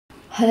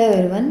Hello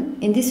everyone,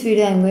 in this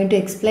video I am going to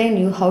explain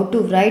you how to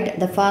write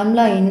the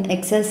formula in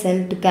Excel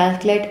cell to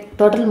calculate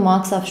total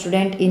marks of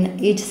student in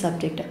each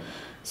subject.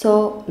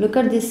 So look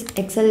at this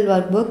Excel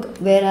workbook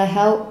where I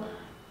have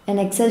an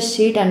Excel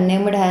sheet and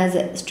named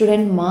as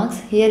student marks.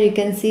 Here you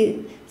can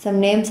see some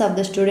names of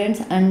the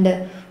students and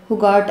who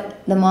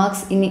got the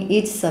marks in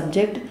each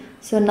subject.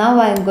 So now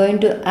I am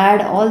going to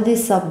add all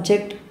these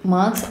subject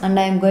marks and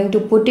I am going to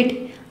put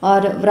it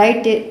or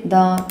write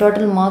the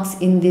total marks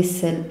in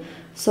this cell.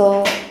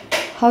 So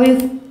how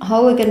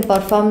we can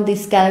perform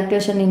this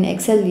calculation in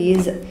Excel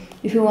is,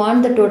 if you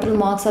want the total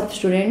marks of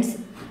students,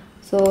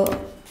 so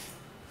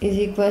is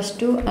equals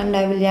to, and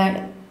I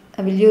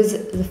will use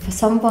the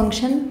sum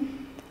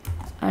function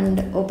and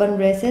open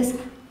braces,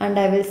 and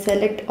I will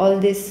select all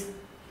these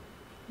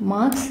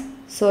marks.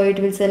 So it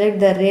will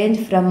select the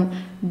range from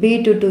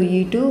B2 to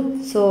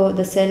E2, so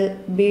the cell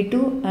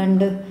B2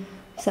 and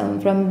some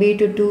from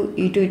B2 to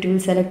E2 it will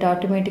select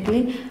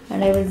automatically,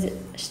 and I will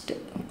just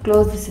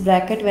close this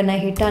bracket. When I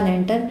hit on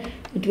enter,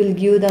 it will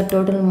give the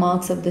total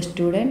marks of the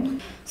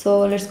student. So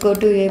let's go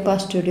to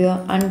UiPath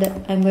Studio, and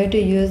I'm going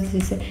to use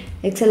this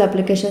Excel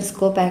application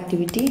scope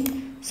activity.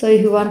 So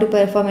if you want to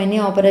perform any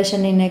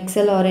operation in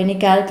Excel or any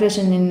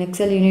calculation in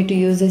Excel, you need to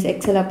use this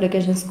Excel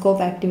application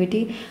scope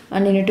activity,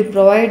 and you need to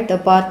provide the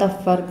path of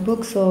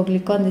workbook. So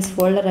click on this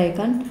folder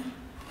icon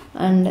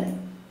and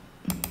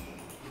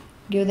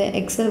give the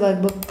Excel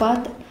workbook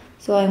path.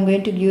 So I am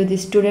going to give the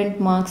student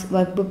marks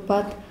workbook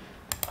path.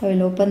 I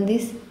will open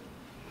this,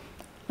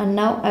 and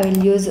now I will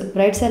use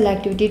write cell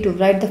activity to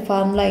write the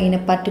formula in a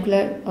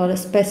particular or a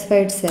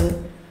specified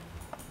cell.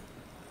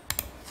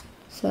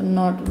 So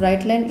not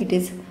write line, it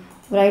is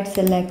write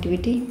cell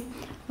activity,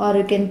 or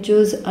you can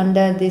choose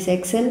under this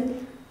Excel.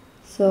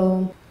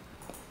 So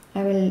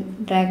I will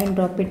drag and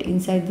drop it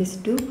inside this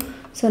too.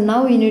 So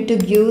now you need to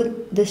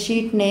give the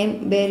sheet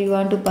name where you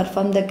want to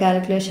perform the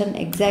calculation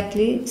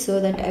exactly. So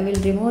that I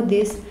will remove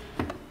this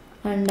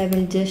and I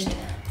will just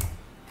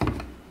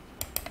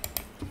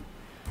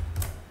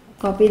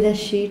copy the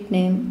sheet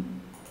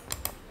name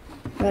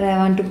where I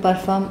want to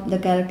perform the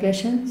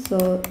calculation.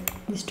 So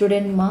the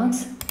student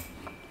marks,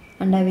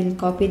 and I will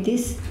copy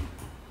this,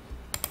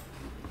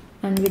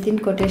 and within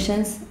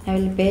quotations I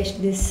will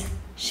paste this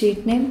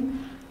sheet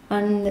name,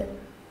 and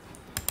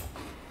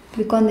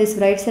click on this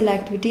write cell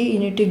activity. You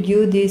need to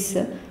give these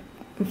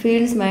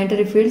fields,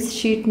 mandatory fields,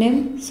 sheet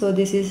name. So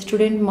this is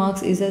student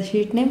marks is a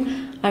sheet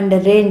name, and the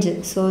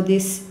range. So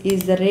this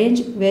is the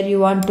range where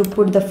you want to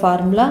put the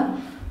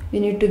formula. You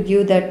need to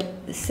give that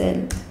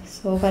cell.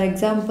 So for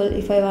example,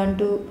 if I want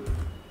to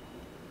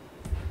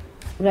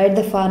write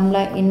the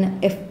formula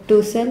in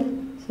F2 cell,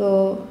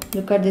 so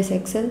look at this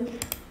Excel.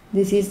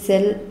 This is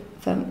cell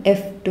from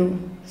F2.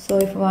 So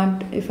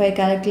if I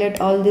calculate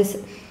all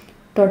this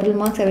total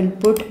marks, I will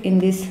put in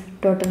this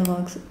total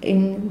marks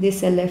in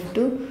this cell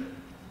F2.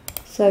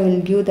 So I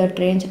will give that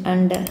range,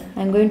 and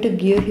I'm going to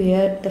give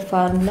here the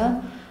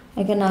formula.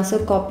 I can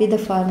also copy the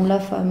formula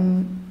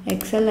from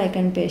Excel. I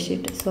can paste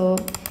it. So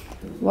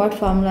what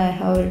formula I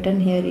have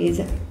written here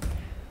is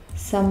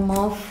sum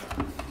of,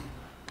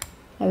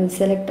 I will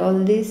select all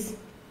this,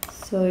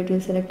 so it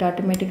will select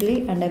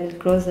automatically, and I will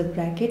close the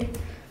bracket.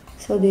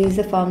 So this is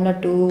the formula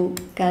to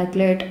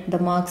calculate the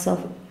marks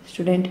of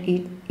student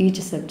each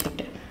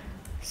subject.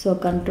 So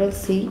Control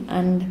C,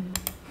 and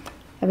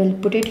I will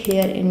put it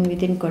here in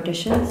within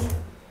quotations.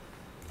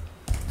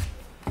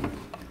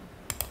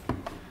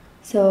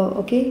 So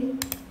okay,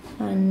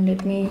 and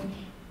let me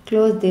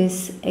close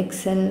this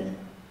Excel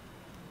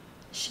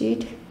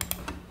sheet,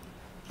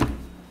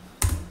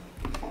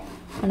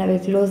 and I will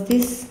close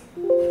this.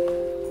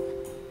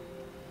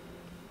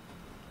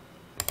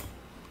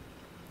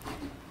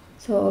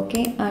 So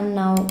okay, and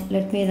now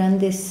let me run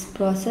this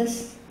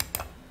process.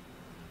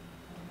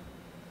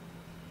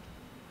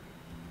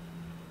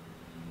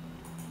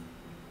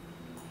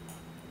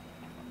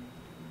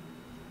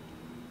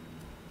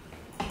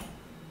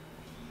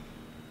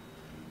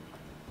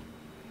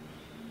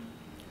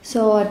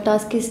 So our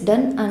task is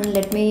done, and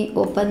let me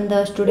open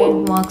the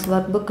student marks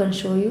workbook and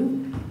show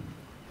you.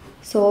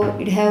 So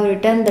it have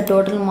written the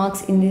total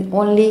marks in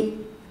only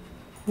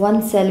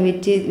one cell,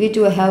 which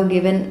we have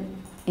given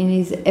in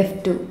is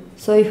F2.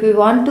 So if we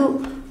want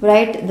to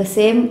write the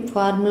same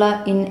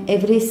formula in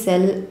every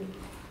cell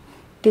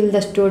till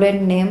the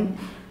student name,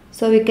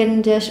 so we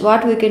can just,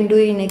 what we can do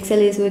in Excel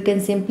is we can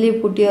simply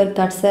put your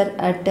cursor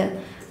at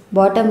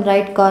bottom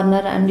right corner,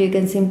 and you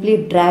can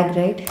simply drag,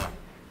 right?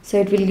 So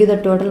it will give the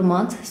total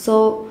marks.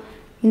 So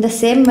in the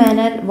same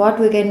manner, what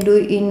we can do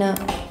in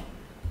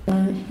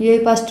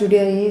UiPath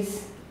Studio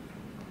is,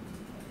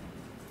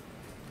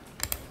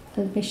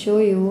 let me show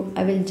you.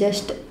 I will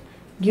just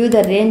give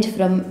the range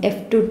from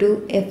F2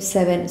 to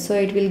F7. So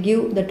it will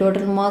give the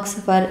total marks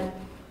for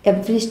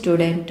every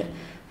student.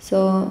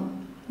 So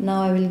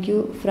now I will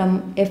give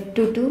from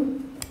F2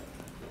 to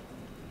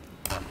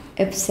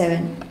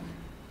F7.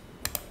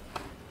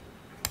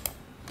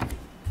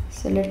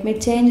 So let me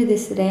change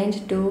this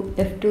range to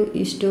F2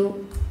 is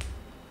to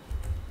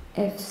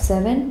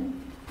F7.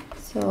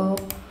 So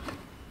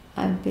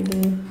I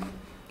will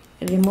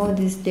remove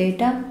this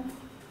data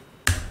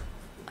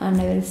and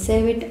I will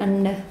save it,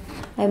 and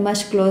I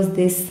must close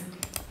this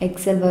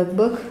Excel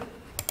workbook.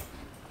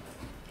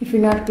 If you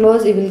not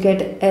close, you will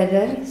get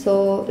error.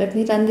 So let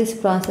me run this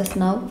process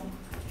now.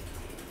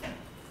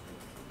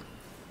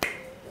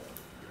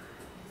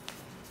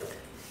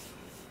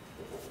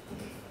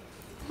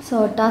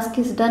 So task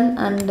is done,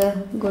 and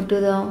go to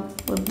the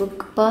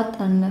workbook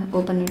path and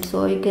open it.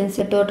 So you can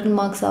see the total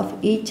marks of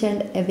each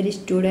and every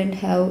student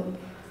have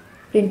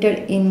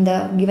printed in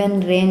the given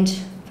range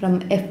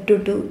from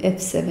F2 to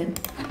F7.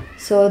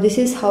 So this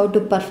is how to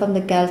perform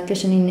the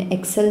calculation in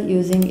Excel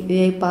using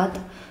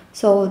UiPath.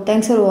 So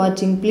thanks for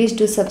watching. Please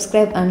do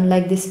subscribe and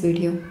like this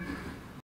video.